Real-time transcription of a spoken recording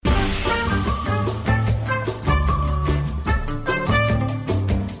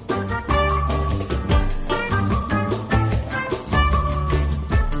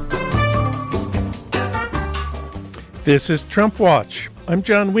This is Trump Watch. I'm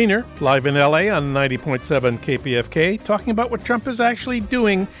John Wiener, live in LA on 90.7 KPFK, talking about what Trump is actually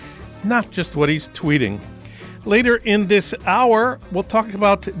doing, not just what he's tweeting. Later in this hour, we'll talk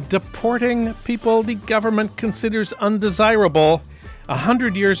about deporting people the government considers undesirable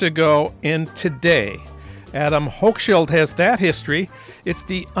 100 years ago and today. Adam Hochschild has that history. It's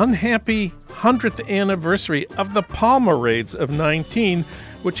the unhappy 100th anniversary of the Palmer raids of 19,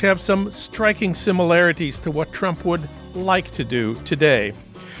 which have some striking similarities to what Trump would like to do today.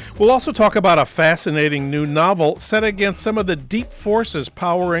 We'll also talk about a fascinating new novel set against some of the deep forces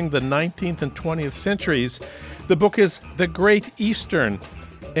powering the 19th and 20th centuries. The book is The Great Eastern,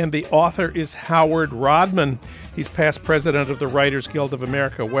 and the author is Howard Rodman. He's past president of the Writers Guild of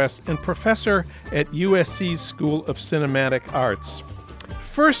America West and professor at USC's School of Cinematic Arts.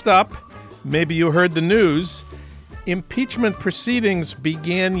 First up, maybe you heard the news. Impeachment proceedings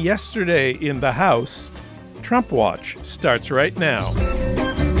began yesterday in the House. Trump Watch starts right now.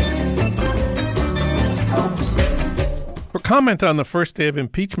 For comment on the first day of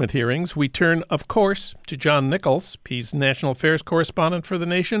impeachment hearings, we turn, of course, to John Nichols. He's national affairs correspondent for The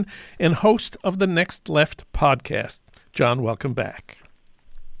Nation and host of the Next Left podcast. John, welcome back.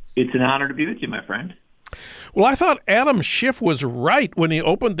 It's an honor to be with you, my friend. Well, I thought Adam Schiff was right when he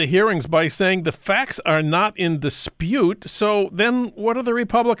opened the hearings by saying the facts are not in dispute. So then what are the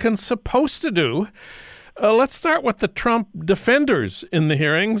Republicans supposed to do? Let's start with the Trump defenders in the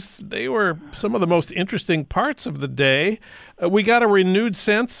hearings. They were some of the most interesting parts of the day. We got a renewed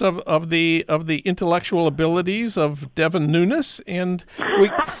sense of the intellectual abilities of Devin Nunes, and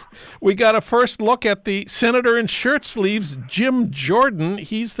we got a first look at the senator in shirt sleeves, Jim Jordan.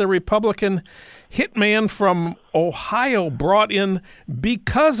 He's the Republican hitman from Ohio brought in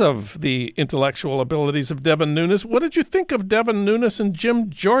because of the intellectual abilities of Devin Nunes. What did you think of Devin Nunes and Jim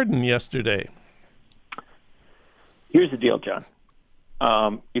Jordan yesterday? Here's the deal, John.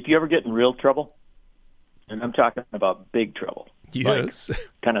 If you ever get in real trouble, and I'm talking about big trouble, yes,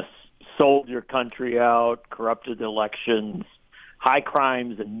 like kind of sold your country out, corrupted elections, high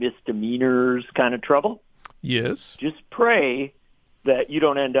crimes and misdemeanors kind of trouble, yes, just pray that you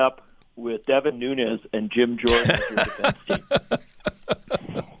don't end up with Devin Nunes and Jim Jordan as your defense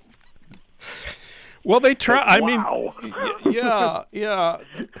team. Well, they try. Wow. I mean, yeah.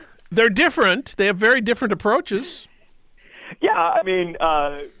 They're different. They have very different approaches. Yeah, I mean,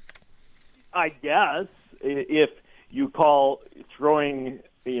 I guess if you call throwing,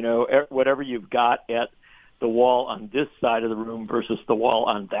 whatever you've got at the wall on this side of the room versus the wall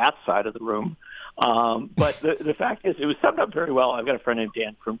on that side of the room. But the fact is, it was summed up very well. I've got a friend named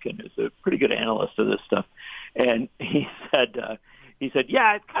Dan Frumkin who's a pretty good analyst of this stuff. And he said,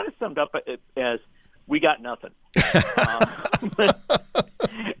 yeah, it kind of summed up as, we got nothing.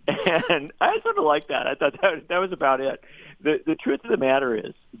 And I sort of like that. I thought that was about it. The truth of the matter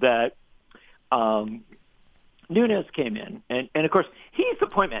is that Nunes came in, and of course, he's the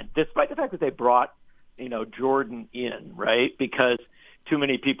point man, despite the fact that they brought, Jordan in, right? Because too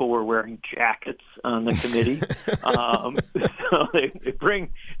many people were wearing jackets on the committee. So they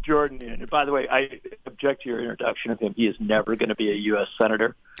bring Jordan in. And by the way, I object to your introduction of him. He is never going to be a U.S.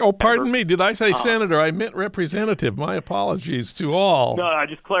 senator. Oh, pardon me. Did I say senator? I meant representative. My apologies to all. No, I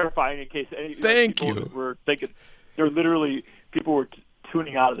just clarifying in case any people were thinking they're literally people were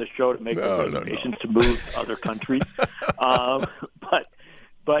tuning out of the show to make reservations to move to other countries. But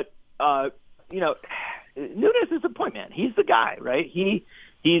Nunes is the point man. He's the guy, right?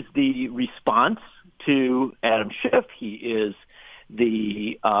 He's the response to Adam Schiff. He is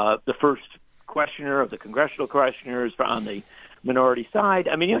the first questioner of the congressional questioners on the minority side.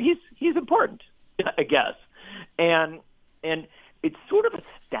 I mean, he's important, I guess, and it's sort of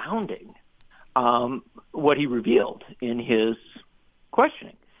astounding what he revealed in his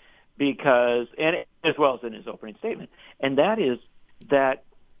questioning, because and as well as in his opening statement, and that is that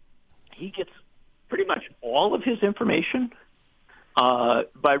he gets pretty much all of his information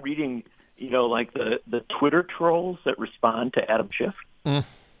by reading, like the Twitter trolls that respond to Adam Schiff. Mm.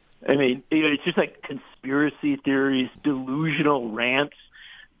 I mean, it's just like conspiracy theories, delusional rants,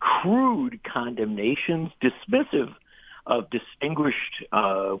 crude condemnations, dismissive of distinguished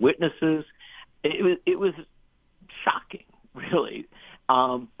witnesses. It was shocking, really.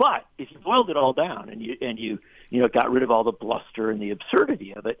 But if you boiled it all down and you got rid of all the bluster and the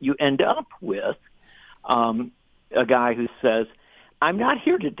absurdity of it, you end up with a guy who says, I'm not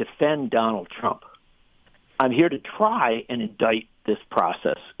here to defend Donald Trump. I'm here to try and indict this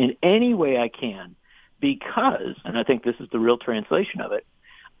process in any way I can because, and I think this is the real translation of it,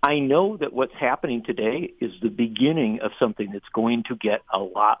 I know that what's happening today is the beginning of something that's going to get a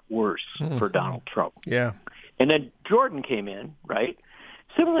lot worse for Donald Trump. Yeah. And then Jordan came in, right?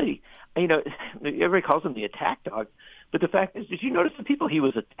 Similarly, everybody calls him the attack dog, but the fact is, did you notice the people he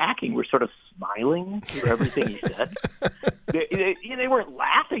was attacking were sort of smiling through everything he said? They weren't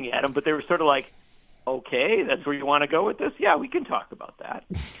laughing at him, but they were sort of like, okay, that's where you want to go with this? Yeah, we can talk about that.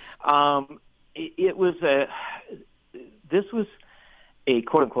 This was a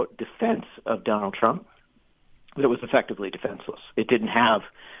quote-unquote defense of Donald Trump that was effectively defenseless. It didn't have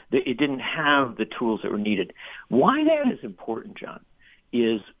the tools that were needed. Why that is important, John,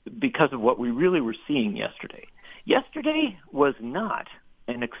 is because of what we really were seeing yesterday. Yesterday was not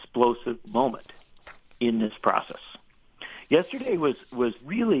an explosive moment in this process. Yesterday was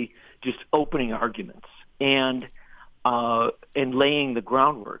really just opening arguments and laying the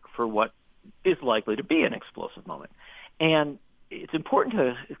groundwork for what is likely to be an explosive moment. And it's important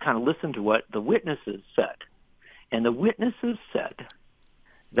to kind of listen to what the witnesses said. And the witnesses said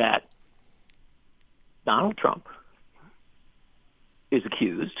that Donald Trump is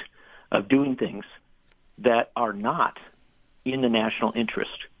accused of doing things that are not in the national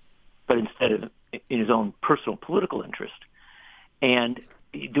interest, but instead in his own personal political interest, and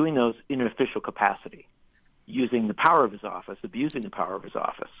doing those in an official capacity, using the power of his office, abusing the power of his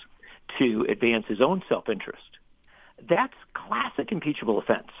office to advance his own self-interest. That's classic impeachable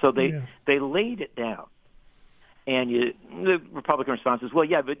offense. So they laid it down. And the Republican response is, well,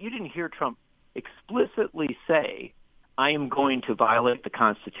 yeah, but you didn't hear Trump explicitly say, I am going to violate the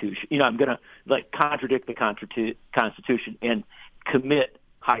Constitution. I'm going to contradict the Constitution and commit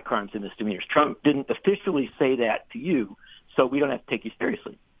high crimes and misdemeanors. Trump didn't officially say that to you, so we don't have to take you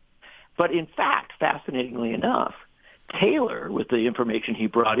seriously. But in fact, fascinatingly enough, Taylor, with the information he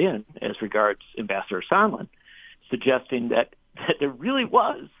brought in as regards Ambassador Sondland, suggesting that there really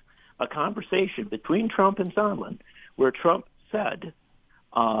was a conversation between Trump and Sondland where Trump said,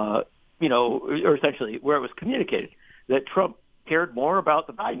 or essentially where it was communicated that Trump cared more about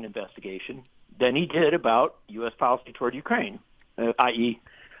the Biden investigation than he did about U.S. policy toward Ukraine, i.e.,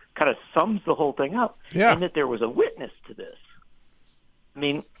 kind of sums the whole thing up, and that there was a witness to this. I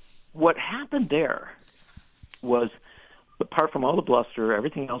mean, what happened there was, apart from all the bluster,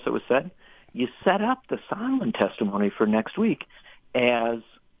 everything else that was said, you set up the Sondland testimony for next week as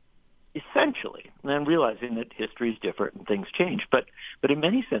essentially, and then realizing that history is different and things change, but in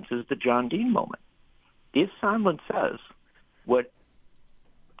many senses, the John Dean moment. If Sondland says what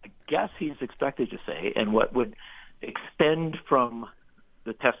I guess he's expected to say and what would extend from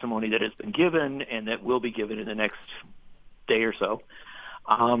the testimony that has been given and that will be given in the next day or so,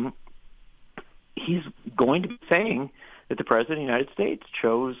 he's going to be saying that the President of the United States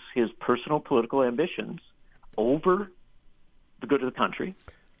chose his personal political ambitions over the good of the country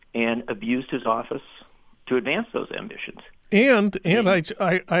and abused his office to advance those ambitions. And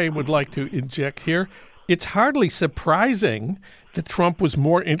I would like to inject here, it's hardly surprising that Trump was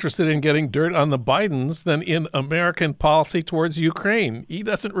more interested in getting dirt on the Bidens than in American policy towards Ukraine. He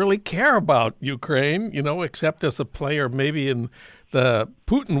doesn't really care about Ukraine, except as a player maybe in the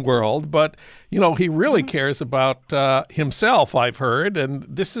Putin world. But, he really cares about himself, I've heard. And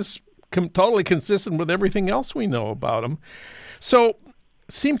this is totally consistent with everything else we know about him. So it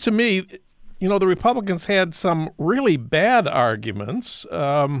seemed to me, the Republicans had some really bad arguments.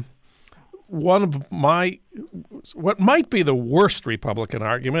 One of what might be the worst Republican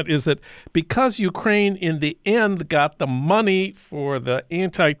argument is that because Ukraine in the end got the money for the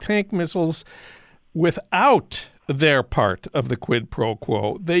anti-tank missiles without their part of the quid pro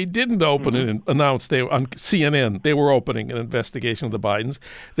quo, they didn't open it and announce on CNN they were opening an investigation of the Bidens.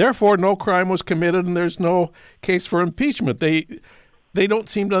 Therefore, no crime was committed and there's no case for impeachment. They don't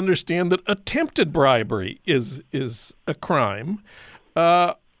seem to understand that attempted bribery is a crime.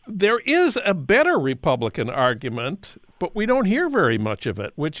 There is a better Republican argument, but we don't hear very much of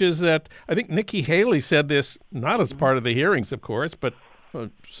it, which is that I think Nikki Haley said this, not as part of the hearings, of course, but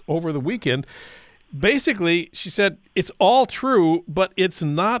over the weekend. Basically, she said it's all true, but it's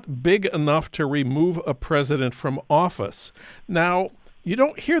not big enough to remove a president from office. Now, you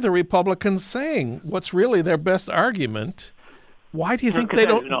don't hear the Republicans saying what's really their best argument. Why do you think they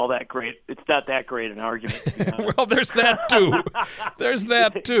don't? Isn't all that great? It's not that great an argument. Well, there's that too. There's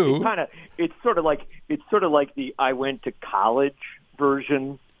that too. It's sort of like the I went to college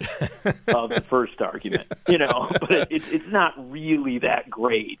version of the first argument. But it's not really that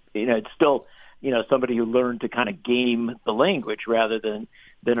great. It's still somebody who learned to kind of game the language rather than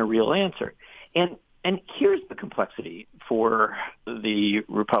a real answer. And here's the complexity for the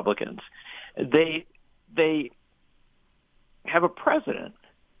Republicans. They have a president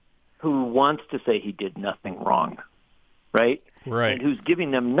who wants to say he did nothing wrong, right? right, and who's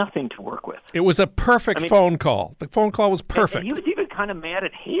giving them nothing to work with. It was a perfect phone call. The phone call was perfect. And he was even kind of mad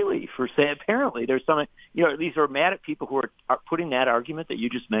at Haley for saying, apparently there's some, these are mad at people who are putting that argument that you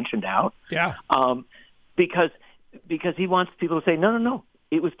just mentioned out. Yeah. Because he wants people to say, no,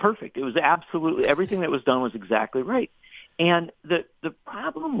 it was perfect. It was absolutely, everything that was done was exactly right. And the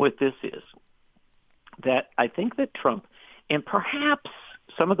problem with this is that I think that Trump, and perhaps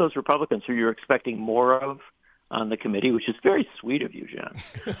some of those Republicans who you're expecting more of on the committee, which is very sweet of you, John,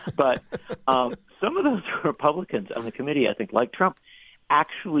 but some of those Republicans on the committee, I think, like Trump,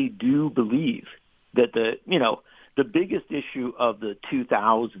 actually do believe that the biggest issue of the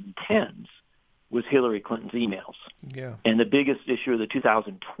 2010s was Hillary Clinton's emails. Yeah. And the biggest issue of the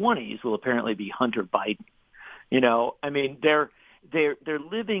 2020s will apparently be Hunter Biden. They're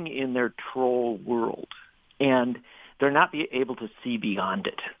living in their troll world, and they're not able to see beyond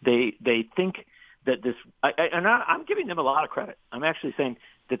it. They think that this, I'm giving them a lot of credit. I'm actually saying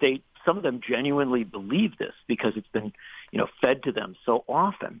that some of them genuinely believe this because it's been, fed to them so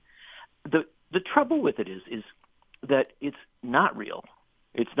often. The trouble with it is that it's not real.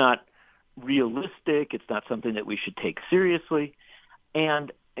 It's not realistic. It's not something that we should take seriously.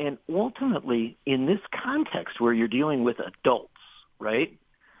 And ultimately, in this context where you're dealing with adults, right?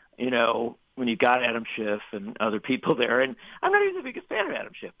 When you've got Adam Schiff and other people there, and I'm not even the biggest fan of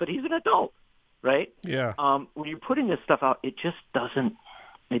Adam Schiff, but he's an adult, right? Yeah. When you're putting this stuff out, it just doesn't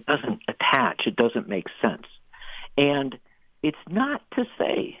attach. It doesn't make sense. And it's not to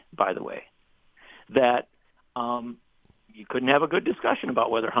say, by the way, that you couldn't have a good discussion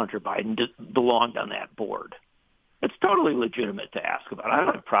about whether Hunter Biden belonged on that board. It's totally legitimate to ask about. I don't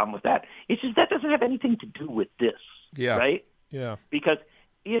have a problem with that. It's just that doesn't have anything to do with this, right? Yeah. Because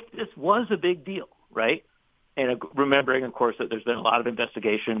if this was a big deal, right, and remembering, of course, that there's been a lot of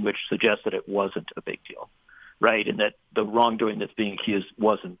investigation which suggests that it wasn't a big deal, right, and that the wrongdoing that's being accused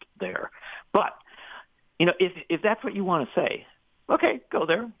wasn't there. But, if that's what you want to say, okay, go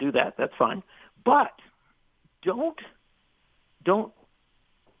there, do that, that's fine. But don't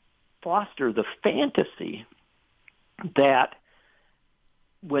foster the fantasy that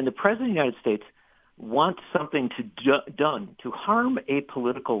when the President of the United States wants something done to harm a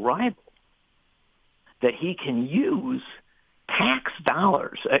political rival, that he can use tax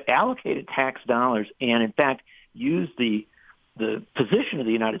dollars, allocated tax dollars, and in fact use the position of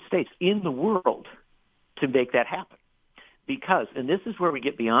the United States in the world to make that happen. Because, and this is where we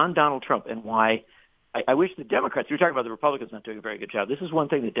get beyond Donald Trump and why I wish the Democrats, you were talking about the Republicans not doing a very good job. This is one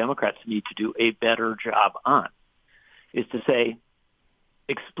thing the Democrats need to do a better job on, is to say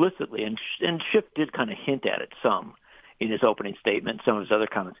explicitly, and Schiff did kind of hint at it some in his opening statement, some of his other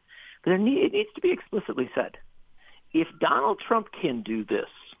comments, but it needs to be explicitly said. If Donald Trump can do this,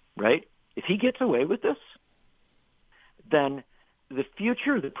 right, if he gets away with this, then the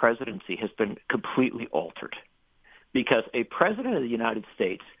future of the presidency has been completely altered, because a president of the United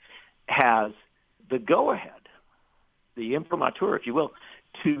States has the go-ahead, the imprimatur, if you will,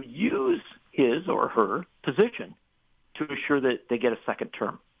 to use his or her position to assure that they get a second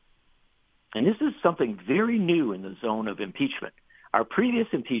term. And this is something very new in the zone of impeachment. Our previous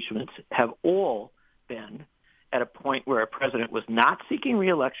impeachments have all been at a point where a president was not seeking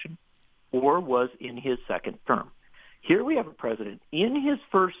re-election or was in his second term. Here we have a president in his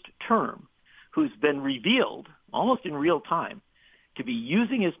first term who's been revealed almost in real time to be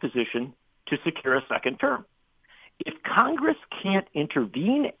using his position to secure a second term. If Congress can't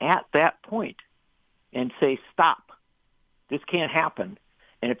intervene at that point and say, stop, this can't happen,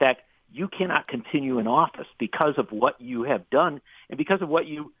 and in fact, you cannot continue in office because of what you have done and because of what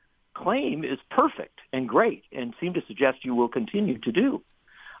you claim is perfect and great and seem to suggest you will continue to do,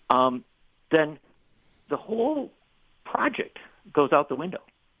 then the whole project goes out the window,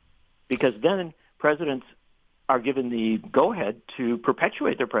 because then presidents are given the go-ahead to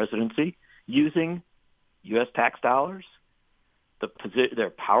perpetuate their presidency using U.S. tax dollars, their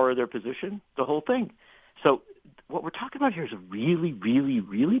power of their position, the whole thing. So what we're talking about here is a really, really,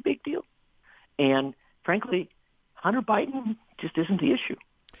 really big deal. And frankly, Hunter Biden just isn't the issue.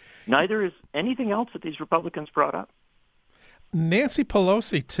 Neither is anything else that these Republicans brought up. Nancy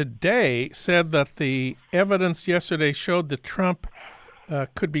Pelosi today said that the evidence yesterday showed that Trump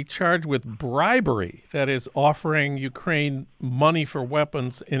could be charged with bribery, that is, offering Ukraine money for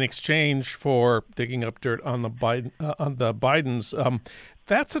weapons in exchange for digging up dirt on the Bidens.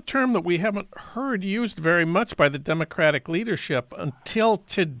 That's a term that we haven't heard used very much by the Democratic leadership until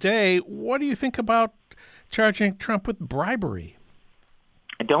today. What do you think about charging Trump with bribery?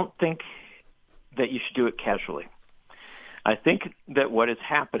 I don't think that you should do it casually. I think that what is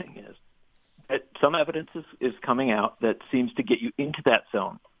happening is that some evidence is coming out that seems to get you into that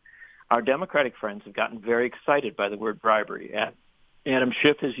zone. Our Democratic friends have gotten very excited by the word bribery. Adam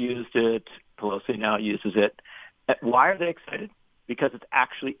Schiff has used it. Pelosi now uses it. Why are they excited? Because it's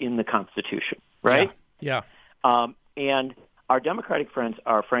actually in the Constitution, right? Yeah. And our Democratic friends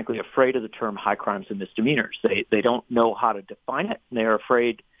are, frankly, afraid of the term high crimes and misdemeanors. They don't know how to define it, and they're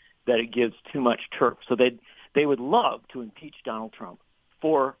afraid that it gives too much turf. So they would love to impeach Donald Trump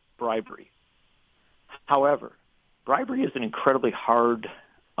for bribery. However, bribery is an incredibly hard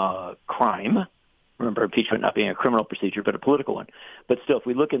crime. Remember, impeachment not being a criminal procedure, but a political one. But still, if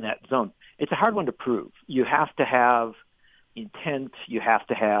we look in that zone, it's a hard one to prove. You have to have intent. You have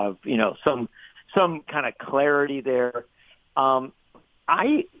to have, some kind of clarity there.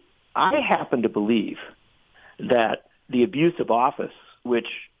 I happen to believe that the abuse of office, which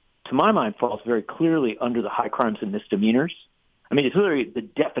to my mind falls very clearly under the high crimes and misdemeanors. I mean, it's literally the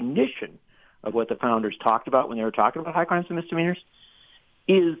definition of what the founders talked about when they were talking about high crimes and misdemeanors,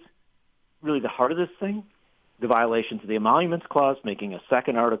 is really the heart of this thing. The violations of the Emoluments Clause, making a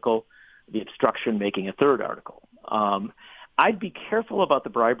second article, the obstruction, making a third article. I'd be careful about the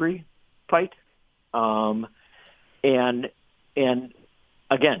bribery fight. And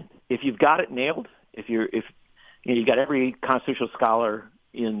again, if you've got it nailed, if you've got every constitutional scholar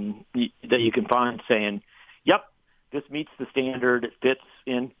that you can find saying, yep, this meets the standard, it fits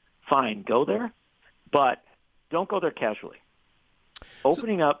in, fine, go there. But don't go there casually.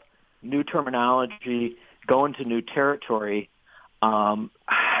 Opening up new terminology, going to new territory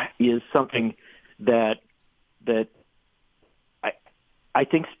is something that I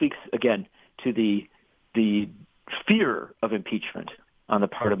think speaks, again, to the fear of impeachment on the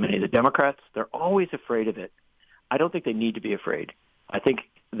part of many of the Democrats. They're always afraid of it. I don't think they need to be afraid. I think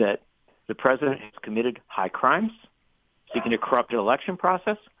that the president has committed high crimes, seeking to corrupt an election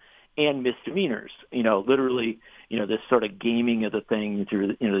process, and misdemeanors. Literally, this sort of gaming of the thing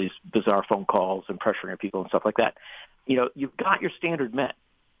through, these bizarre phone calls and pressuring people and stuff like that. You've got your standard met.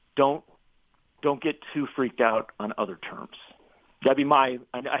 Don't get too freaked out on other terms. That'd be I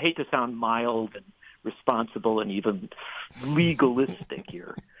hate to sound mild and responsible and even legalistic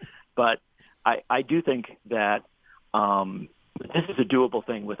here, but I do think that this is a doable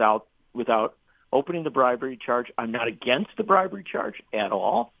thing without opening the bribery charge. I'm not against the bribery charge at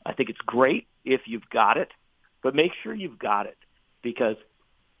all. I think it's great if you've got it, but make sure you've got it, because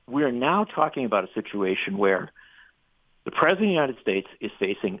we're now talking about a situation where the President of the United States is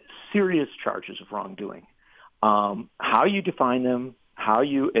facing serious charges of wrongdoing. How you define them, how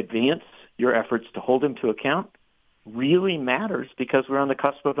you advance your efforts to hold him to account really matters, because we're on the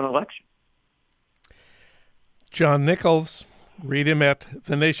cusp of an election. John Nichols, read him at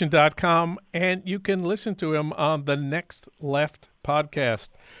thenation.com, and you can listen to him on the Next Left podcast.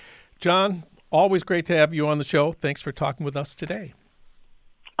 John, always great to have you on the show. Thanks for talking with us today.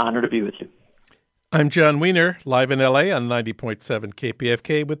 Honor to be with you. I'm John Wiener, live in L.A. on 90.7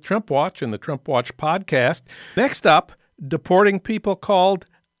 KPFK with Trump Watch and the Trump Watch podcast. Next up, deporting people called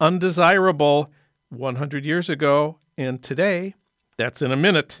undesirable 100 years ago and today. That's in a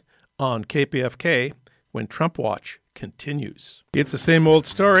minute on KPFK when Trump Watch continues. It's the same old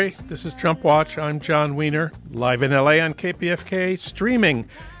story. This is Trump Watch. I'm John Wiener, live in L.A. on KPFK, streaming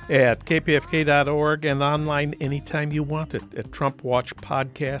at kpfk.org and online anytime you want it at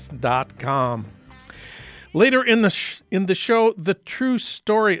trumpwatchpodcast.com. Later in the show, the true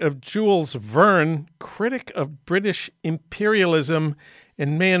story of Jules Verne, critic of British imperialism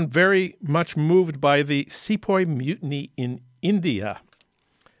and man very much moved by the Sepoy Mutiny in India.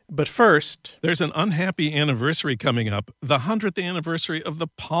 But first, there's an unhappy anniversary coming up, the 100th anniversary of the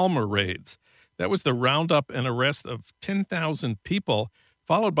Palmer Raids. That was the roundup and arrest of 10,000 people,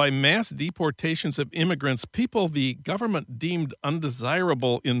 followed by mass deportations of immigrants, people the government deemed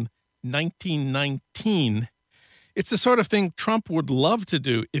undesirable in 1919. It's the sort of thing Trump would love to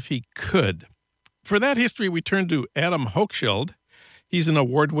do if he could. For that history, we turn to Adam Hochschild. He's an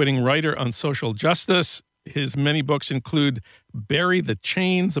award-winning writer on social justice. His many books include Bury the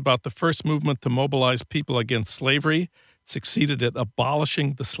Chains, about the first movement to mobilize people against slavery, succeeded at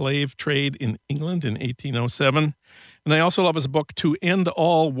abolishing the slave trade in England in 1807. And I also love his book, To End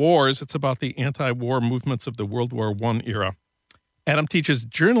All Wars. It's about the anti-war movements of the World War I era. Adam teaches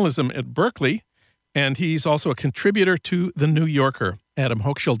journalism at Berkeley, and he's also a contributor to The New Yorker. Adam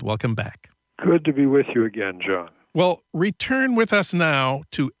Hochschild, welcome back. Good to be with you again, John. Well, return with us now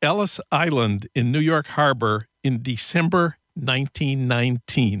to Ellis Island in New York Harbor in December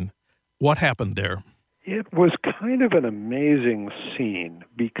 1919. What happened there? It was kind of an amazing scene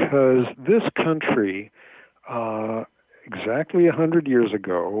because this country exactly 100 years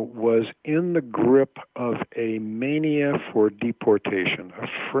ago, was in the grip of a mania for deportation, a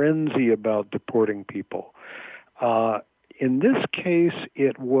frenzy about deporting people. In this case,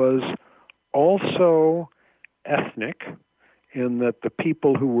 it was also ethnic, in that the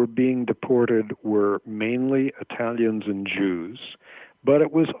people who were being deported were mainly Italians and Jews, but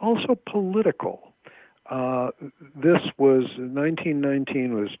it was also political. This was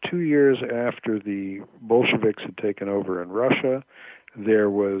 1919 was 2 years after the Bolsheviks had taken over in Russia. There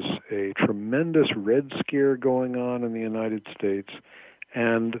was a tremendous Red Scare going on in the United States,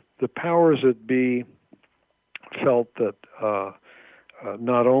 and the powers that be felt that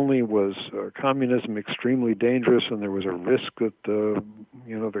not only was communism extremely dangerous and there was a risk that the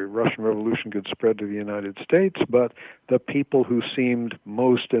Russian Revolution could spread to the United States, but the people who seemed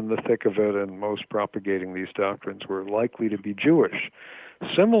most in the thick of it and most propagating these doctrines were likely to be Jewish.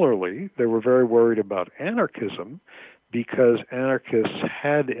 Similarly, they were very worried about anarchism because anarchists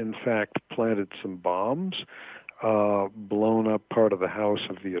had in fact planted some bombs, blown up part of the house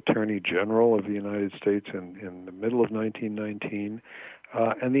of the Attorney General of the United States in the middle of 1919,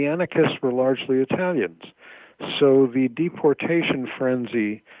 and the anarchists were largely Italians. So the deportation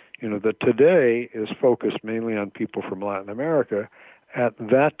frenzy, that today is focused mainly on people from Latin America, at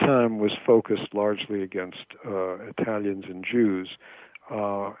that time was focused largely against Italians and Jews,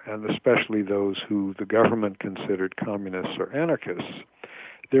 and especially those who the government considered communists or anarchists.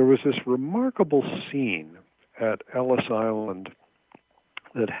 There was this remarkable scene at Ellis Island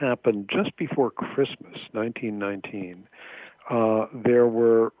that happened just before Christmas, 1919. There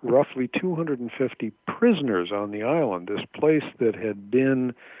were roughly 250 prisoners on the island, this place that had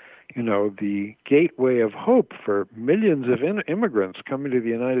been, the gateway of hope for millions of immigrants coming to the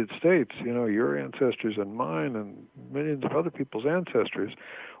United States, your ancestors and mine and millions of other people's ancestors,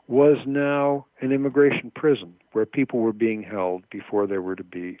 was now an immigration prison where people were being held before they were to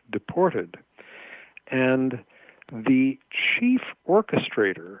be deported. And the chief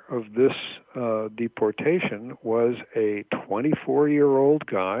orchestrator of this deportation was a 24-year-old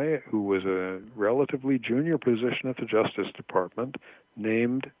guy who was a relatively junior position at the Justice Department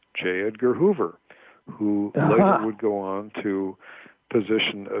named J. Edgar Hoover, who later would go on to a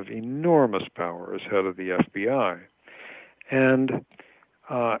position of enormous power as head of the FBI. And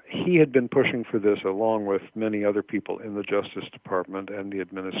he had been pushing for this along with many other people in the Justice Department and the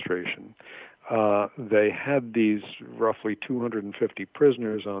administration. They had these roughly 250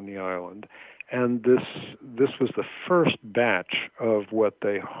 prisoners on the island, and this was the first batch of what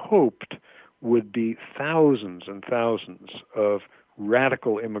they hoped would be thousands and thousands of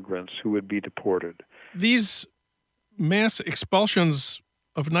radical immigrants who would be deported. These mass expulsions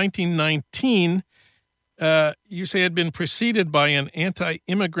of 1919, you say, had been preceded by an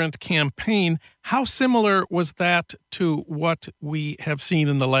anti-immigrant campaign. How similar was that to what we have seen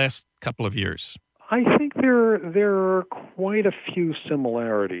in the last couple of years? I think there are quite a few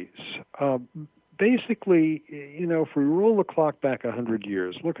similarities. Basically, if we roll the clock back 100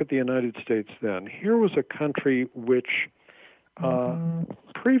 years, look at the United States then. Here was a country which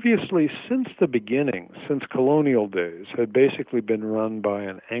previously, since the beginning, since colonial days, had basically been run by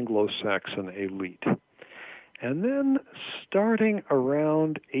an Anglo-Saxon elite. And then starting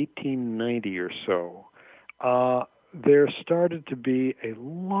around 1890 or so, there started to be a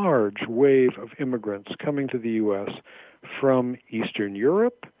large wave of immigrants coming to the U.S. from Eastern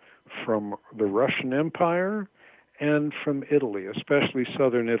Europe, from the Russian Empire, and from Italy, especially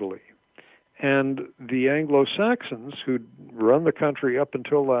southern Italy. And the Anglo-Saxons who'd run the country up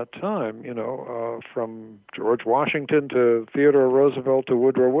until that time, from George Washington to Theodore Roosevelt to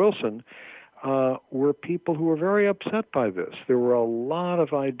Woodrow Wilson, were people who were very upset by this. There were a lot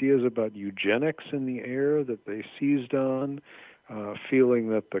of ideas about eugenics in the air that they seized on, feeling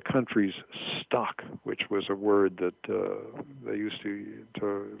that the country's stock, which was a word that they used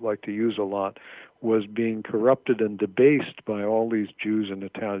to like to use a lot, was being corrupted and debased by all these Jews and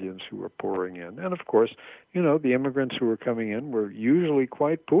Italians who were pouring in. And of course, the immigrants who were coming in were usually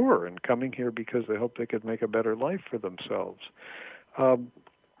quite poor and coming here because they hoped they could make a better life for themselves.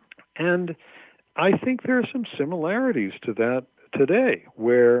 And I think there are some similarities to that today,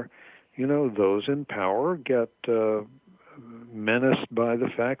 where, those in power get menaced by the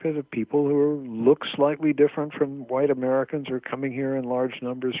fact that the people who look slightly different from white Americans are coming here in large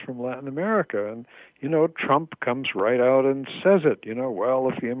numbers from Latin America. And, Trump comes right out and says it, well,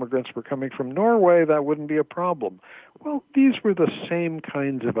 if the immigrants were coming from Norway, that wouldn't be a problem. Well, these were the same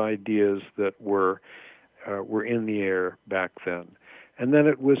kinds of ideas that were in the air back then. And then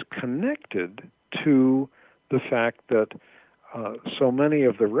it was connected to the fact that so many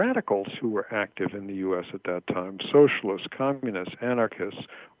of the radicals who were active in the U.S. at that time, socialists, communists, anarchists,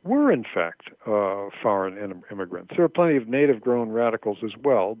 were in fact foreign immigrants. There were plenty of native-grown radicals as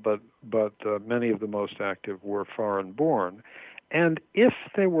well, but many of the most active were foreign-born. And if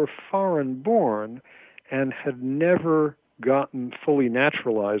they were foreign-born and had never gotten fully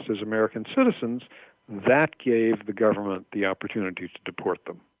naturalized as American citizens, that gave the government the opportunity to deport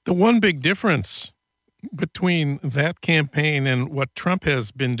them. The one big difference between that campaign and what Trump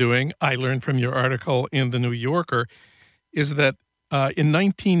has been doing, I learned from your article in The New Yorker, is that in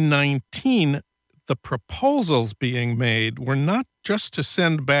 1919, the proposals being made were not just to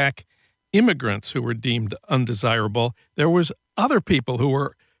send back immigrants who were deemed undesirable. There was other people who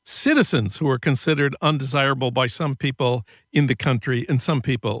were citizens who were considered undesirable by some people in the country and some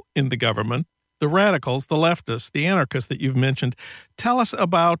people in the government. The radicals, the leftists, the anarchists that you've mentioned. Tell us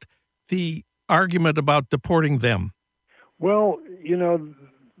about the argument about deporting them. Well,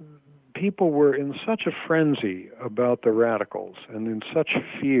 people were in such a frenzy about the radicals and in such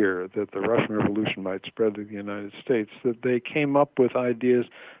fear that the Russian Revolution might spread to the United States that they came up with ideas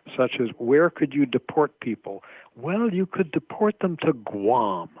such as, where could you deport people? Well, you could deport them to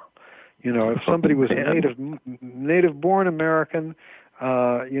Guam. If somebody was a native-born American,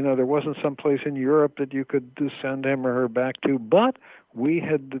 there wasn't some place in Europe that you could send him or her back to, but we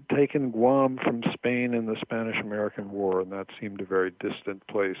had taken Guam from Spain in the Spanish-American War, and that seemed a very distant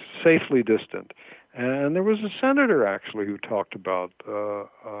place, safely distant. And there was a senator actually who talked about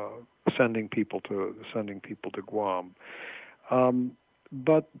sending people to Guam.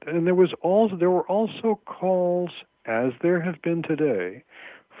 But there were also calls, as there have been today,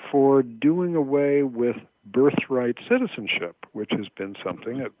 for doing away with birthright citizenship, which has been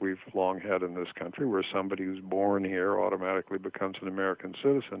something that we've long had in this country, where somebody who's born here automatically becomes an American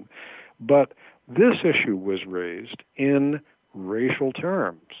citizen. But this issue was raised in racial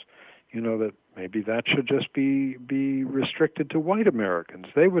terms, that maybe that should just be restricted to white Americans.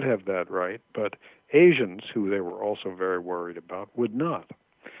 They would have that right, but Asians, who they were also very worried about, would not.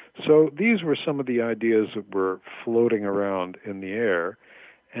 So these were some of the ideas that were floating around in the air,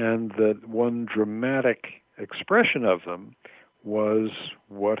 and that one dramatic expression of them was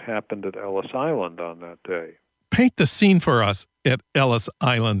what happened at Ellis Island on that day. Paint the scene for us at Ellis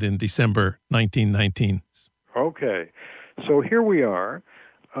Island in December 1919. Okay. So here we are,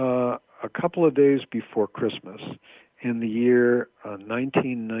 a couple of days before Christmas in the year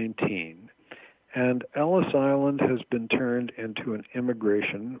 1919, and Ellis Island has been turned into an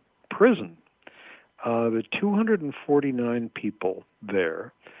immigration prison. The 249 people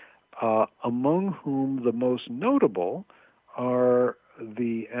there, among whom the most notable are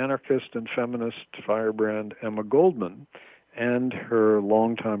the anarchist and feminist firebrand Emma Goldman and her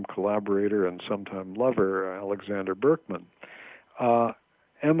longtime collaborator and sometime lover, Alexander Berkman.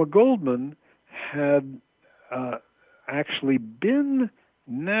 Emma Goldman had actually been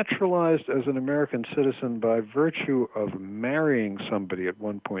naturalized as an American citizen by virtue of marrying somebody at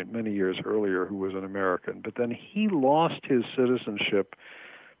one point many years earlier who was an American, but then he lost his citizenship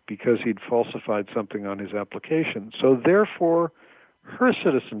because he'd falsified something on his application. So therefore, her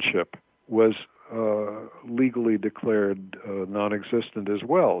citizenship was legally declared non-existent as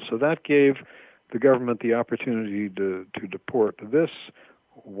well. So that gave the government the opportunity to deport this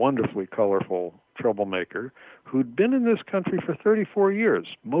wonderfully colorful troublemaker who'd been in this country for 34 years,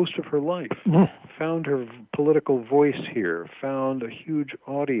 most of her life, found her political voice here, found a huge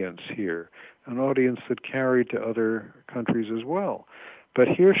audience here, an audience that carried to other countries as well. But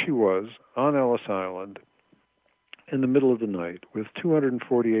here she was on Ellis Island in the middle of the night with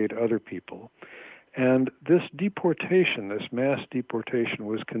 248 other people. And this deportation, this mass deportation,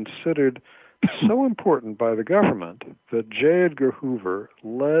 was considered so important by the government that J. Edgar Hoover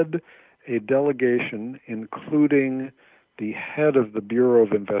led a delegation including the head of the Bureau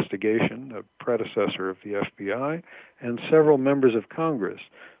of Investigation, a predecessor of the FBI, and several members of Congress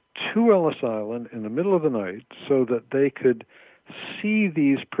to Ellis Island in the middle of the night so that they could see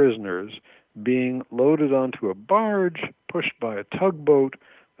these prisoners being loaded onto a barge, pushed by a tugboat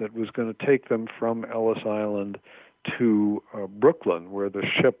that was going to take them from Ellis Island to Brooklyn, where the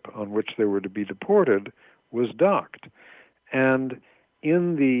ship on which they were to be deported was docked. And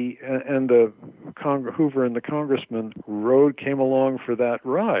Hoover and the congressman came along for that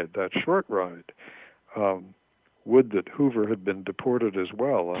ride, that short ride. Would that Hoover had been deported as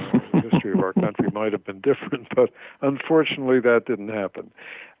well. The history of our country might have been different, but unfortunately that didn't happen.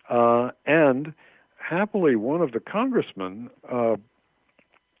 And happily, one of the congressmen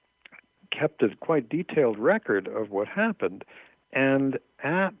kept a quite detailed record of what happened. And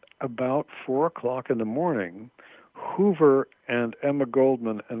at about 4 o'clock in the morning, Hoover and Emma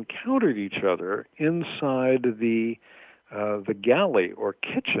Goldman encountered each other inside the galley or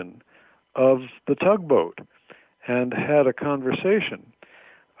kitchen of the tugboat and had a conversation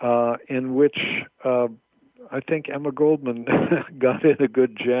in which I think Emma Goldman got in a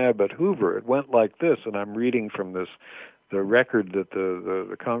good jab at Hoover. It went like this, and I'm reading from the record that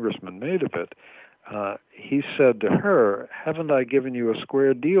the congressman made of it. He said to her, "Haven't I given you a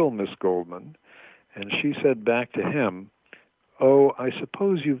square deal, Miss Goldman?" And she said back to him, "Oh, I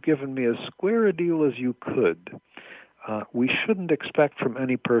suppose you've given me as square a deal as you could. We shouldn't expect from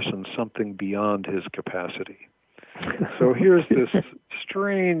any person something beyond his capacity." So here's this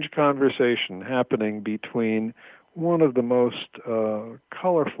strange conversation happening between one of the most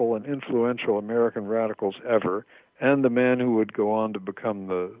colorful and influential American radicals ever and the man who would go on to become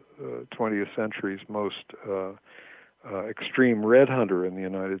the 20th century's most extreme red hunter in the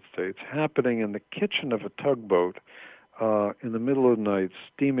United States, happening in the kitchen of a tugboat in the middle of the night,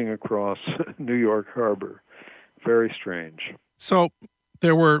 steaming across New York Harbor. Very strange. So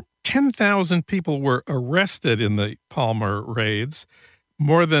there were 10,000 people were arrested in the Palmer raids.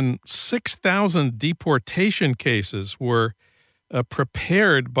 More than 6,000 deportation cases were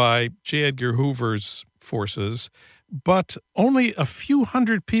prepared by J. Edgar Hoover's forces, but only a few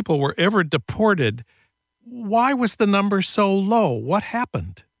hundred people were ever deported. Why was the number so low? What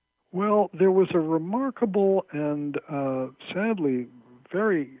happened? Well, there was a remarkable and sadly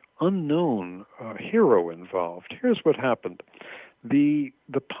very unknown hero involved. Here's what happened. The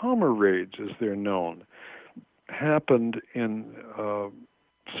Palmer raids, as they're known, happened in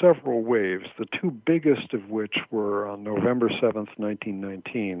several waves, the two biggest of which were on November 7th,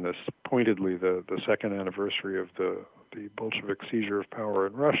 1919, this pointedly the second anniversary of the Bolshevik seizure of power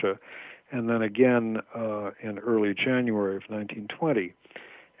in Russia, and then again in early January of 1920.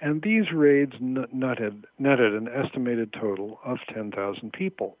 And these raids netted an estimated total of 10,000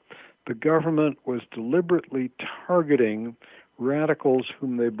 people. The government was deliberately targeting radicals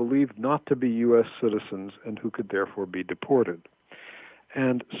whom they believed not to be U.S. citizens and who could therefore be deported.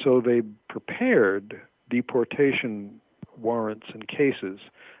 And so they prepared deportation warrants and cases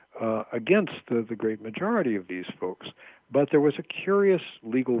against the great majority of these folks. But there was a curious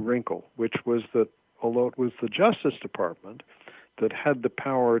legal wrinkle, which was that although it was the Justice Department that had the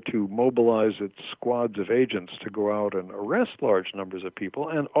power to mobilize its squads of agents to go out and arrest large numbers of people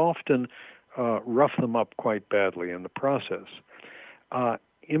and often rough them up quite badly in the process,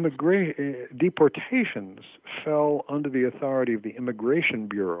 deportations fell under the authority of the Immigration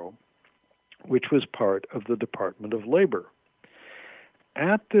Bureau, which was part of the Department of Labor.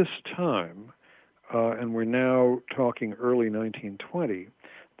 At this time, and we're now talking early 1920,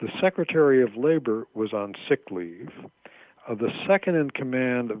 the Secretary of Labor was on sick leave. The second in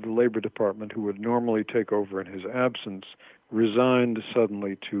command of the Labor Department, who would normally take over in his absence, resigned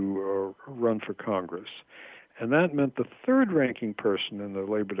suddenly to run for Congress. And that meant the third-ranking person in the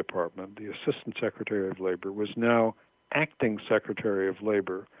Labor Department, the Assistant Secretary of Labor, was now acting Secretary of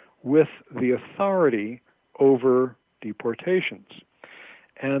Labor with the authority over deportations.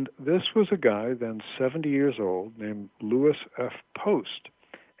 And this was a guy then 70 years old named Louis F. Post,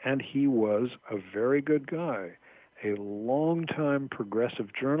 and he was a very good guy, a longtime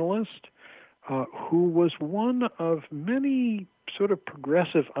progressive journalist who was one of many sort of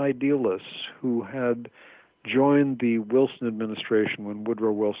progressive idealists who had joined the Wilson administration when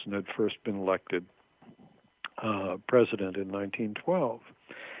Woodrow Wilson had first been elected president in 1912.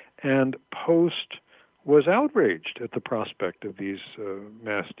 And Post was outraged at the prospect of these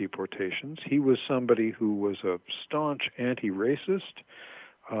mass deportations. He was somebody who was a staunch anti-racist.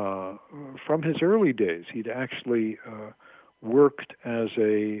 From his early days, he'd actually worked as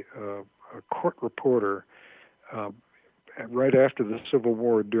a court reporter right after the Civil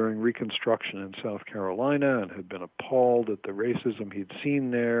War during Reconstruction in South Carolina and had been appalled at the racism he'd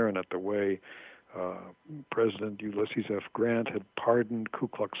seen there and at the way President Ulysses S. Grant had pardoned Ku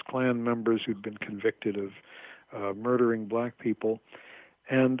Klux Klan members who'd been convicted of murdering black people.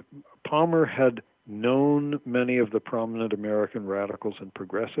 And Palmer had known many of the prominent American radicals and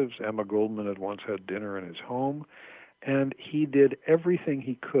progressives. Emma Goldman had once had dinner in his home. And he did everything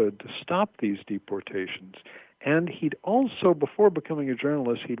he could to stop these deportations. And he'd also, before becoming a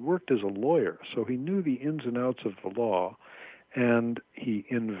journalist, he'd worked as a lawyer, so he knew the ins and outs of the law. And he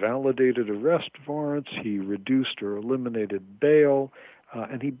invalidated arrest warrants, he reduced or eliminated bail,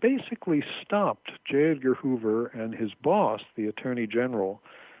 and he basically stopped J. Edgar Hoover and his boss, the Attorney General,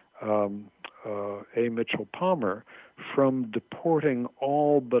 A. Mitchell Palmer, from deporting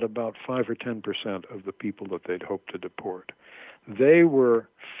all but about 5 or 10% of the people that they'd hoped to deport. They were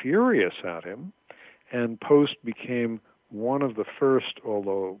furious at him, And Post became one of the first,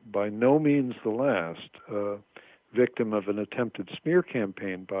 although by no means the last, victim of an attempted smear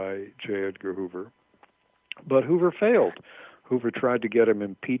campaign by J. Edgar Hoover. But Hoover failed. Hoover tried to get him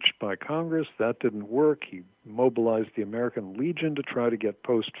impeached by Congress. That didn't work. He mobilized the American Legion to try to get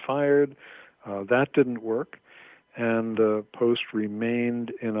Post fired. That didn't work. And Post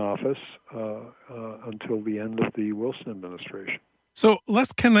remained in office until the end of the Wilson administration. So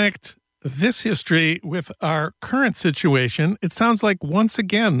let's connect this history with our current situation. It sounds like, once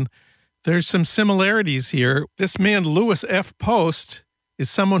again, there's some similarities here. This man, Louis F. Post, is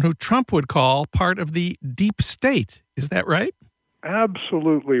someone who Trump would call part of the deep state. Is that right?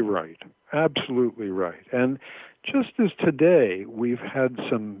 Absolutely right. Absolutely right. And just as today, we've had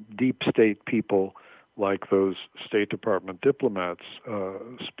some deep state people like those State Department diplomats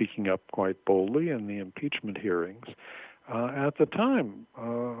speaking up quite boldly in the impeachment hearings. At the time,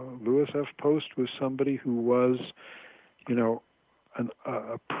 Louis F. Post was somebody who was,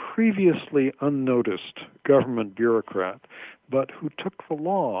 a previously unnoticed government bureaucrat, but who took the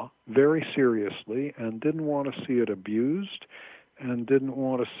law very seriously and didn't want to see it abused and didn't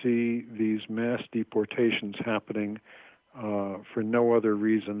want to see these mass deportations happening for no other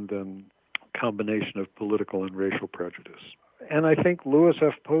reason than combination of political and racial prejudice. And I think Louis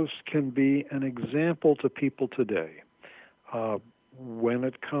F. Post can be an example to people today. When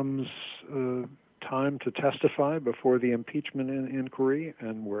it comes time to testify before the impeachment inquiry,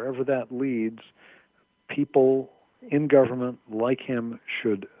 and wherever that leads, people in government like him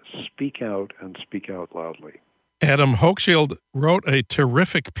should speak out and speak out loudly. Adam Hochschild wrote a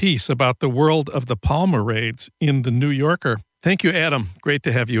terrific piece about the world of the Palmer raids in The New Yorker. Thank you, Adam. Great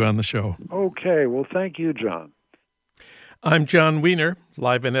to have you on the show. Okay. Well, thank you, John. I'm John Wiener,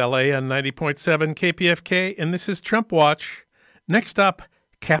 live in L.A. on 90.7 KPFK, and this is Trump Watch. Next up,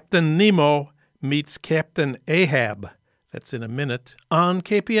 Captain Nemo meets Captain Ahab. That's in a minute on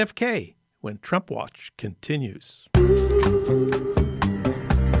KPFK when Trump Watch continues.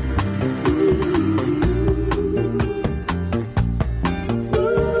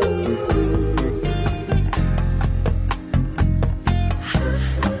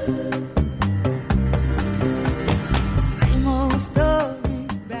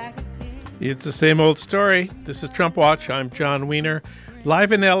 It's the same old story. This is Trump Watch. I'm John Wiener,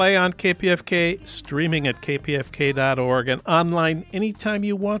 live in L.A. on KPFK, streaming at kpfk.org, and online anytime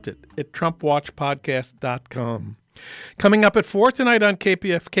you want it at TrumpWatchPodcast.com. Coming up at 4 tonight on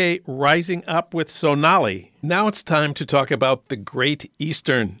KPFK, Rising Up with Sonali. Now it's time to talk about The Great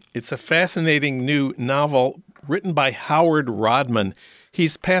Eastern. It's a fascinating new novel written by Howard Rodman.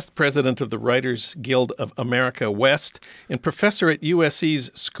 He's past president of the Writers Guild of America West and professor at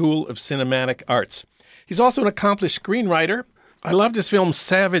USC's School of Cinematic Arts. He's also an accomplished screenwriter. I loved his film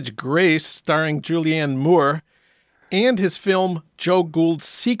Savage Grace, starring Julianne Moore, and his film Joe Gould's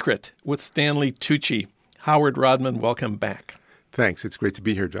Secret with Stanley Tucci. Howard Rodman, welcome back. Thanks. It's great to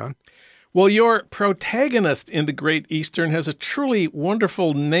be here, John. Well, your protagonist in The Great Eastern has a truly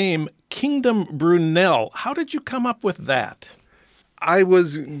wonderful name, Kingdom Brunel. How did you come up with that? I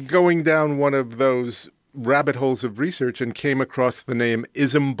was going down one of those rabbit holes of research and came across the name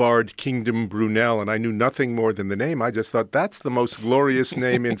Isambard Kingdom Brunel, and I knew nothing more than the name. I just thought that's the most glorious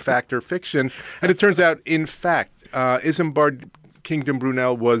name in fact or fiction. And it turns out, in fact, Isambard Kingdom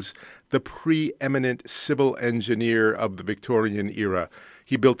Brunel was the preeminent civil engineer of the Victorian era.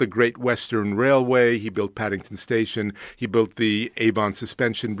 He built the Great Western Railway. He built Paddington Station. He built the Avon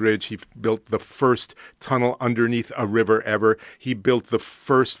Suspension Bridge. He built the first tunnel underneath a river ever. He built the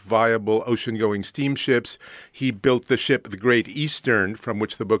first viable ocean-going steamships. He built the ship, the Great Eastern, from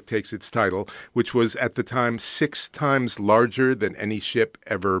which the book takes its title, which was at the time 6 times larger than any ship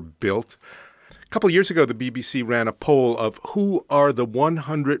ever built. A couple of years ago, the BBC ran a poll of who are the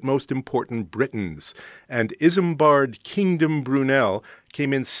 100 most important Britons, and Isambard Kingdom Brunel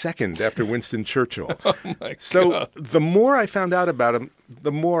came in second after Winston Churchill. Oh my God. So the more I found out about him,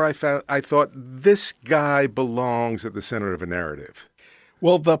 the more I thought this guy belongs at the center of a narrative.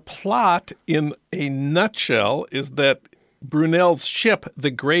 Well, the plot in a nutshell is that Brunel's ship,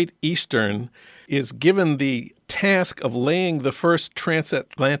 the Great Eastern, is given the task of laying the first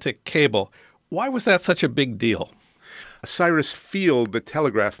transatlantic cable. Why was that such a big deal? Cyrus Field, the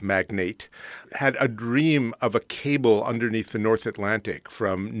telegraph magnate, had a dream of a cable underneath the North Atlantic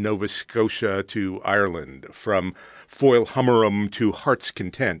from Nova Scotia to Ireland, from Foyle Hummerum to Heart's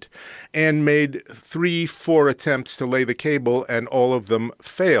Content, and made 3-4 attempts to lay the cable, and all of them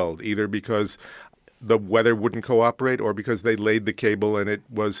failed, either because the weather wouldn't cooperate or because they laid the cable and it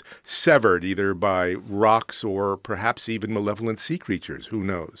was severed either by rocks or perhaps even malevolent sea creatures. Who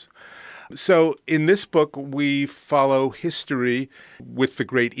knows? So in this book, we follow history with the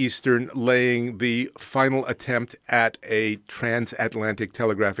Great Eastern laying the final attempt at a transatlantic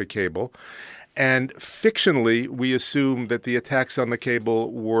telegraphic cable. And fictionally, we assume that the attacks on the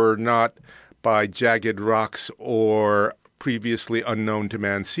cable were not by jagged rocks or previously unknown to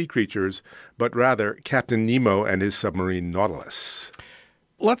man sea creatures, but rather Captain Nemo and his submarine Nautilus.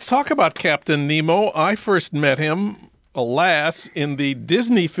 Let's talk about Captain Nemo. I first met him, alas, in the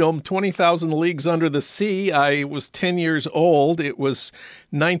Disney film 20,000 Leagues Under the Sea. I was 10 years old. It was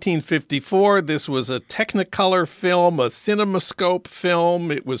 1954. This was a Technicolor film, a CinemaScope film.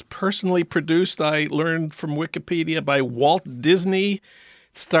 It was personally produced, I learned from Wikipedia, by Walt Disney. It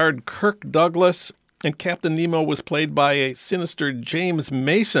starred Kirk Douglas, and Captain Nemo was played by a sinister James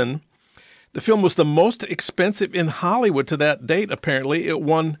Mason. The film was the most expensive in Hollywood to that date, apparently. It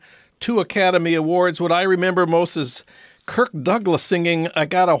won 2 Academy Awards. What I remember most is Kirk Douglas singing, "I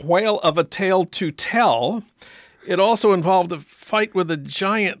Got a Whale of a Tale to Tell." It also involved a fight with a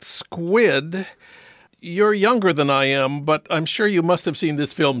giant squid. You're younger than I am, but I'm sure you must have seen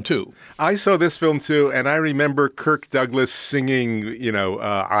this film too. I saw this film too, and I remember Kirk Douglas singing,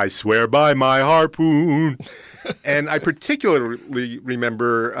 I swear by my harpoon. And I particularly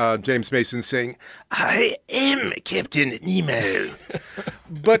remember James Mason saying, "I am Captain Nemo."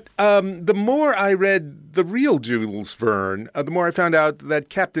 But the more I read the real Jules Verne, the more I found out that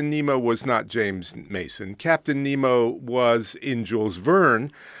Captain Nemo was not James Mason. Captain Nemo was, in Jules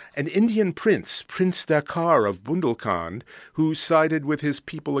Verne, an Indian prince, Prince Dakkar of Bundelkhand, who sided with his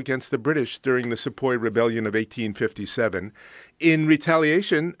people against the British during the Sepoy Rebellion of 1857. In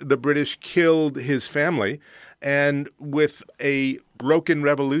retaliation, the British killed his family, and with a broken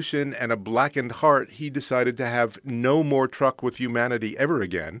revolution and a blackened heart, he decided to have no more truck with humanity ever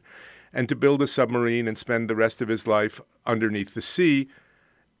again, and to build a submarine and spend the rest of his life underneath the sea,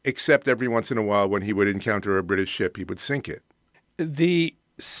 except every once in a while when he would encounter a British ship, he would sink it. The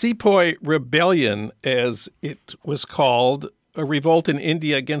Sepoy Rebellion, as it was called, a revolt in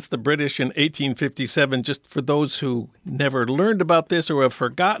India against the British in 1857. Just for those who never learned about this or have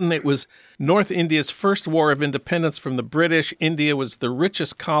forgotten, it was North India's first war of independence from the British. India was the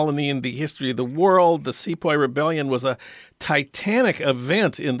richest colony in the history of the world. The Sepoy Rebellion was a titanic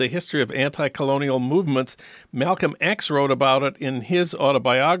event in the history of anti-colonial movements. Malcolm X wrote about it in his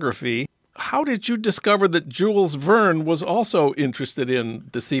autobiography. How did you discover that Jules Verne was also interested in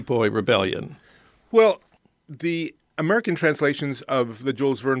the Sepoy Rebellion? Well, the American translations of the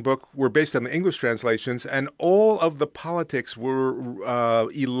Jules Verne book were based on the English translations, and all of the politics were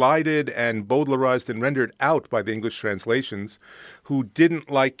elided and Baudelarized and rendered out by the English translations, who didn't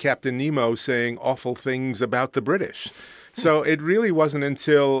like Captain Nemo saying awful things about the British. So it really wasn't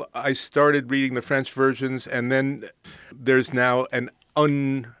until I started reading the French versions, and then there's now an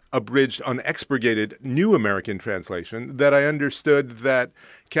unabridged, unexpurgated new American translation, that I understood that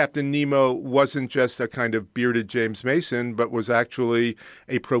Captain Nemo wasn't just a kind of bearded James Mason, but was actually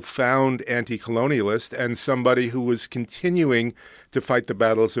a profound anti-colonialist and somebody who was continuing to fight the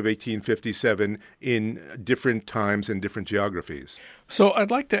battles of 1857 in different times and different geographies. So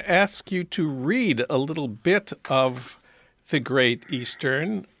I'd like to ask you to read a little bit of the Great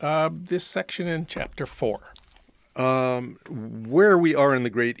Eastern, this section in Chapter 4. Where we are in the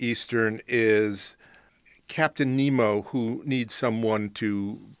Great Eastern is Captain Nemo, who needs someone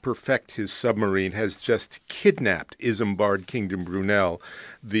to perfect his submarine, has just kidnapped Isambard Kingdom Brunel,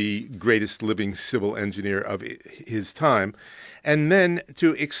 the greatest living civil engineer of his time. And then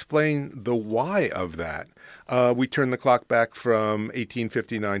to explain the why of that, we turn the clock back from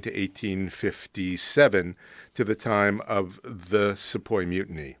 1859 to 1857 to the time of the Sepoy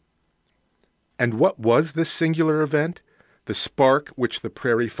Mutiny. And what was this singular event? The spark which the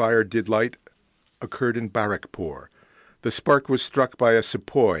prairie fire did light occurred in Barrackpore. The spark was struck by a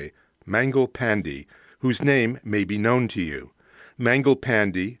sepoy, Mangal Pandey, whose name may be known to you. Mangal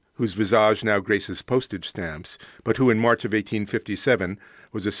Pandey, whose visage now graces postage stamps, but who in March of 1857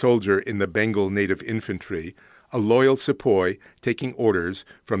 was a soldier in the Bengal Native Infantry, a loyal sepoy taking orders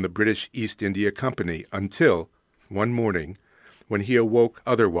from the British East India Company until, one morning, when he awoke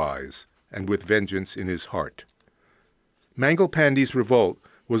otherwise, and with vengeance in his heart. Mangal Pandey's revolt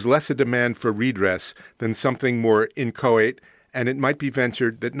was less a demand for redress than something more inchoate, and it might be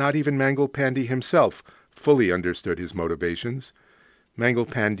ventured that not even Mangal Pandey himself fully understood his motivations. Mangal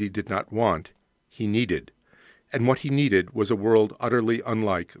Pandey did not want, he needed, and what he needed was a world utterly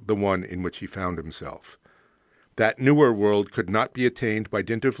unlike the one in which he found himself. That newer world could not be attained by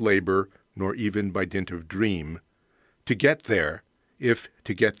dint of labor, nor even by dint of dream. To get there, if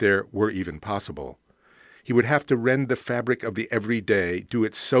to get there were even possible, He would have to rend the fabric of the everyday, do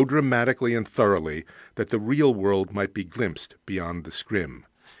it so dramatically and thoroughly that the real world might be glimpsed beyond the scrim.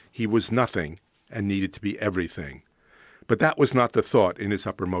 He was nothing and needed to be everything. But that was not the thought in his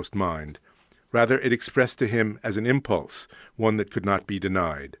uppermost mind. Rather, it expressed to him as an impulse, one that could not be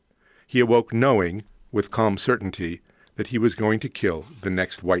denied. He awoke knowing, with calm certainty, that he was going to kill the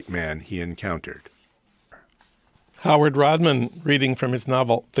next white man he encountered. Howard Rodman reading from his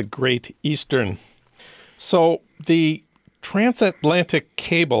novel, The Great Eastern. So the transatlantic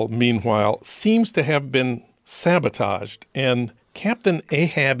cable, meanwhile, seems to have been sabotaged, and Captain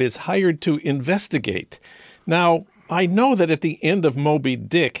Ahab is hired to investigate. Now, I know that at the end of Moby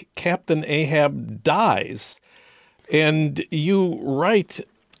Dick, Captain Ahab dies, and you write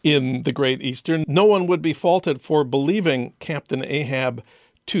in The Great Eastern, no one would be faulted for believing Captain Ahab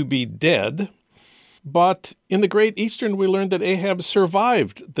to be dead. But in The Great Eastern, we learned that Ahab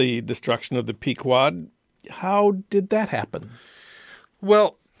survived the destruction of the Pequod. How did that happen?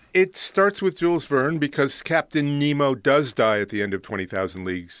 Well, it starts with Jules Verne because Captain Nemo does die at the end of 20,000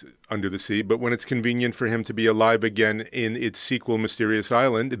 Leagues Under the Sea, but when it's convenient for him to be alive again in its sequel, Mysterious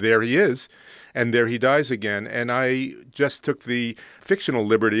Island, there he is, and there he dies again. And I just took the fictional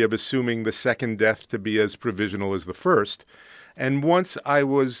liberty of assuming the second death to be as provisional as the first. And once I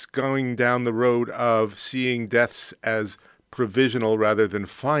was going down the road of seeing deaths as provisional rather than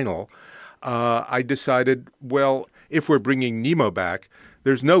final, I decided, well, if we're bringing Nemo back,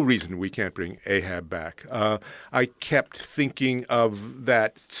 there's no reason we can't bring Ahab back. I kept thinking of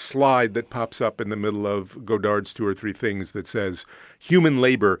that slide that pops up in the middle of Godard's Two or Three Things that says, human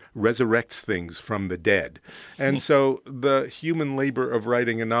labor resurrects things from the dead. And so the human labor of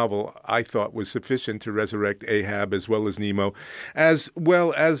writing a novel, I thought, was sufficient to resurrect Ahab as well as Nemo, as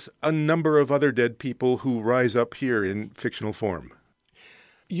well as a number of other dead people who rise up here in fictional form.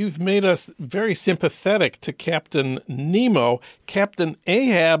 You've made us very sympathetic to Captain Nemo. Captain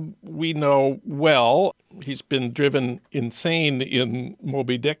Ahab, we know well. He's been driven insane in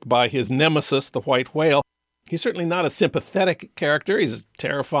Moby Dick by his nemesis, the white whale. He's certainly not a sympathetic character. He's a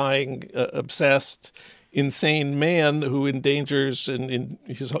terrifying, obsessed, insane man who endangers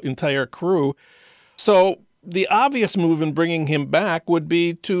his entire crew. So the obvious move in bringing him back would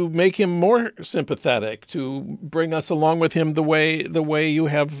be to make him more sympathetic, to bring us along with him the way you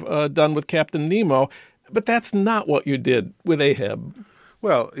have done with Captain Nemo. But that's not what you did with Ahab.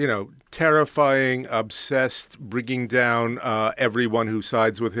 Well, terrifying, obsessed, bringing down everyone who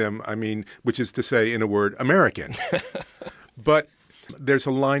sides with him. I mean, which is to say, in a word, American. But there's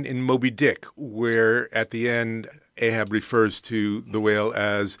a line in Moby Dick where at the end, Ahab refers to the whale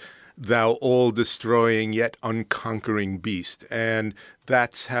as thou all-destroying yet unconquering beast. And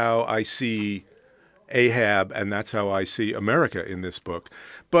that's how I see Ahab, and that's how I see America in this book.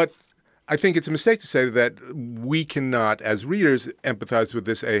 But I think it's a mistake to say that we cannot, as readers, empathize with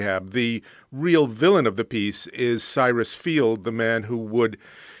this Ahab. The real villain of the piece is Cyrus Field, the man who would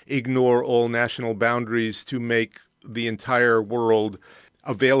ignore all national boundaries to make the entire world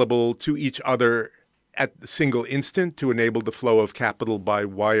available to each other at the single instant to enable the flow of capital by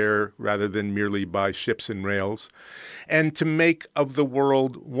wire rather than merely by ships and rails, and to make of the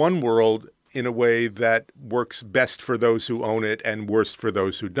world one world in a way that works best for those who own it and worst for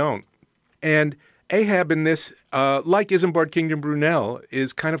those who don't. And Ahab in this, like Isambard Kingdom Brunel,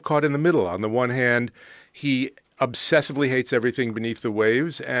 is kind of caught in the middle. On the one hand, he obsessively hates everything beneath the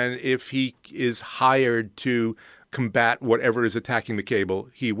waves, and if he is hired to combat whatever is attacking the cable,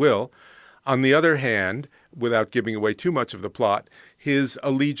 he will. On the other hand, without giving away too much of the plot, his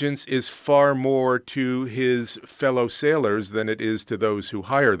allegiance is far more to his fellow sailors than it is to those who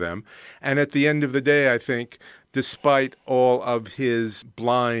hire them. And at the end of the day, I think, despite all of his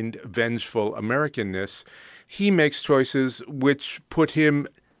blind, vengeful Americanness, he makes choices which put him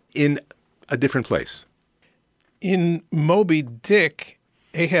in a different place. In Moby Dick,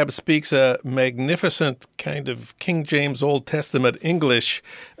 Ahab speaks a magnificent kind of King James Old Testament English.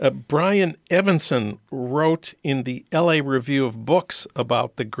 Brian Evanson wrote in the LA Review of Books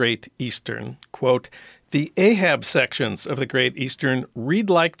about the Great Eastern, quote, "The Ahab sections of the Great Eastern read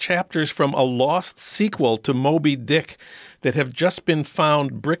like chapters from a lost sequel to Moby Dick that have just been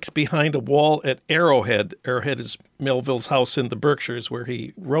found bricked behind a wall at Arrowhead. Arrowhead is Melville's house in the Berkshires where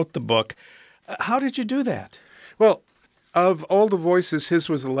he wrote the book. How did you do that?" Well, of all the voices, his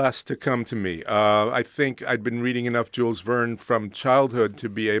was the last to come to me. I think I'd been reading enough Jules Verne from childhood to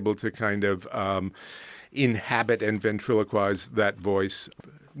be able to kind of inhabit and ventriloquize that voice.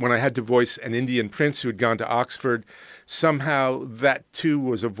 When I had to voice an Indian prince who had gone to Oxford, somehow that too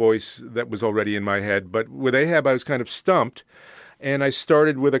was a voice that was already in my head. But with Ahab, I was kind of stumped, and I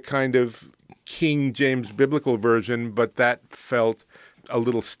started with a kind of King James biblical version, but that felt a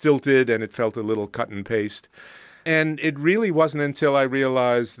little stilted and it felt a little cut and paste. And it really wasn't until I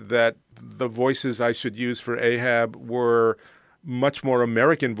realized that the voices I should use for Ahab were much more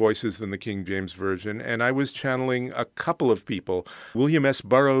American voices than the King James version, and I was channeling a couple of people, William S.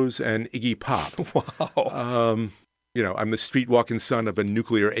 Burroughs and Iggy Pop. Wow. I'm the street-walking son of a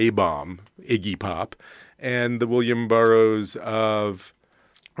nuclear A-bomb, Iggy Pop, and the William Burroughs of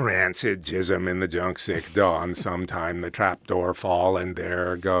rancid jism in the junk sick dawn, sometime the trapdoor fall, and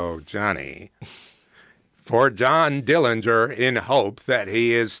there go Johnny. For John Dillinger, in hope that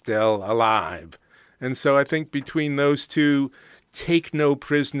he is still alive. And so I think between those two take no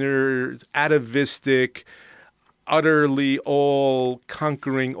prisoners, atavistic, utterly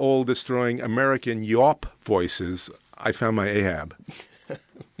all-conquering, all-destroying American yawp voices, I found my Ahab.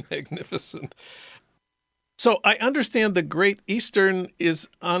 Magnificent. So I understand The Great Eastern is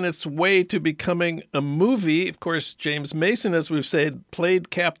on its way to becoming a movie. Of course, James Mason, as we've said,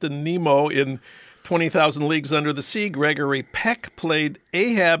 played Captain Nemo in 20,000 Leagues Under the Sea. Gregory Peck played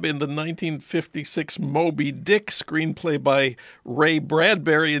Ahab in the 1956 Moby Dick, screenplay by Ray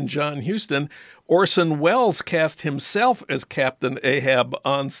Bradbury and John Huston. Orson Welles cast himself as Captain Ahab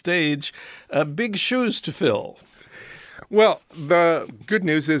on stage. Big shoes to fill. Well, the good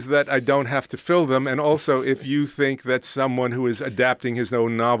news is that I don't have to fill them. And also, if you think that someone who is adapting his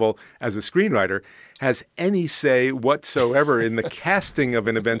own novel as a screenwriter has any say whatsoever in the casting of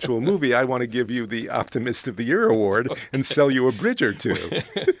an eventual movie, I want to give you the Optimist of the Year award and sell you a bridge or two.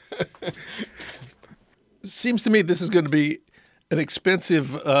 Seems to me this is going to be an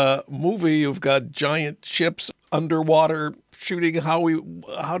expensive movie. You've got giant ships underwater shooting.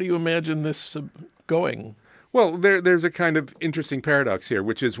 How do you imagine this going? Well, there's a kind of interesting paradox here,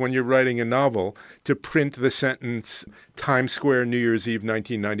 which is when you're writing a novel, to print the sentence Times Square, New Year's Eve,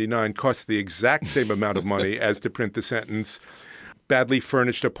 1999 costs the exact same amount of money as to print the sentence badly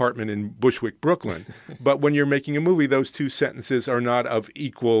furnished apartment in Bushwick, Brooklyn. But when you're making a movie, those two sentences are not of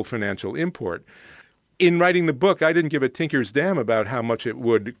equal financial import. In writing the book, I didn't give a tinker's damn about how much it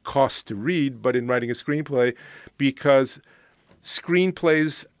would cost to read, but in writing a screenplay, because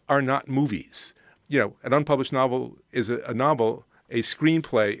screenplays are not movies. An unpublished novel is a novel. A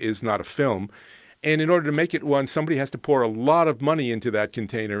screenplay is not a film. And in order to make it one, somebody has to pour a lot of money into that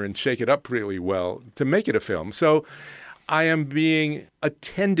container and shake it up really well to make it a film. So I am being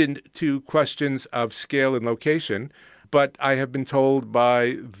attendant to questions of scale and location, but I have been told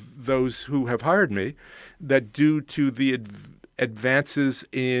by those who have hired me that due to the advances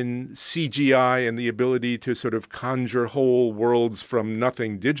in CGI and the ability to sort of conjure whole worlds from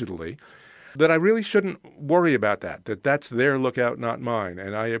nothing digitally, that I really shouldn't worry about that's their lookout, not mine.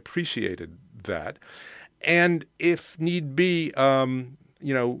 And I appreciated that. And if need be,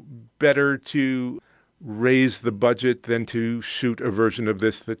 better to raise the budget than to shoot a version of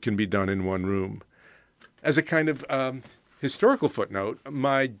this that can be done in one room. As a kind of historical footnote,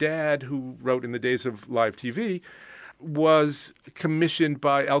 my dad, who wrote in the days of live TV, was commissioned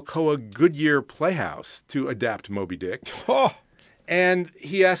by Alcoa Goodyear Playhouse to adapt Moby Dick. Oh. And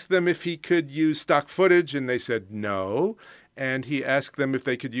he asked them if he could use stock footage, and they said no. And he asked them if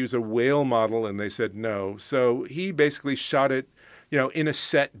they could use a whale model, and they said no. So he basically shot it, in a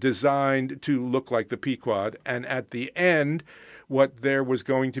set designed to look like the Pequod. And at the end, what there was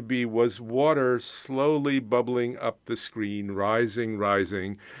going to be was water slowly bubbling up the screen,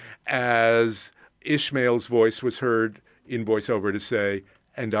 rising, as Ishmael's voice was heard in voiceover to say,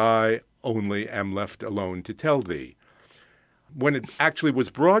 "And I only am left alone to tell thee." When it actually was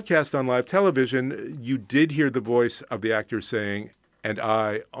broadcast on live television, you did hear the voice of the actor saying, "And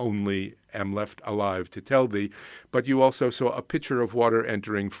I only am left alive to tell thee." But you also saw a pitcher of water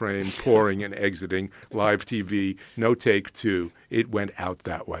entering frame, pouring and exiting. Live TV, no take two. It went out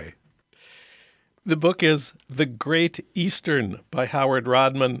that way. The book is The Great Eastern by Howard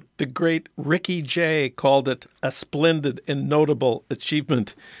Rodman. The great Ricky Jay called it a splendid and notable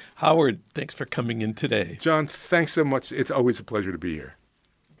achievement. Howard, thanks for coming in today. John, thanks so much. It's always a pleasure to be here.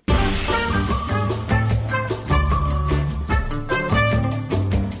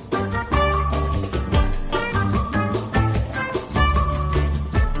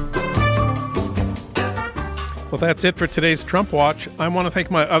 Well, that's it for today's Trump Watch. I want to thank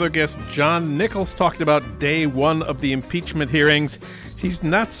my other guest, John Nichols, talking about day one of the impeachment hearings. He's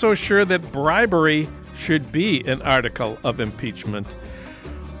not so sure that bribery should be an article of impeachment.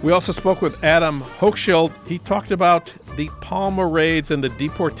 We also spoke with Adam Hochschild. He talked about the Palmer raids and the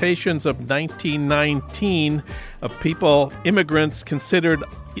deportations of 1919 of people, immigrants considered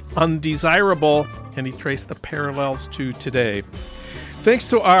undesirable, and he traced the parallels to today. Thanks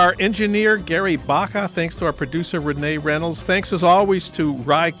to our engineer, Gary Baca. Thanks to our producer, Renee Reynolds. Thanks, as always, to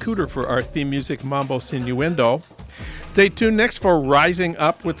Ry Cooter for our theme music, Mambo Sinuendo. Stay tuned next for Rising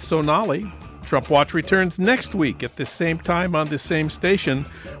Up with Sonali. Trump Watch returns next week at the same time on this same station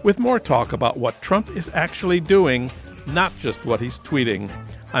with more talk about what Trump is actually doing, not just what he's tweeting.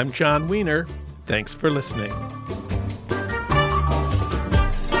 I'm John Wiener. Thanks for listening.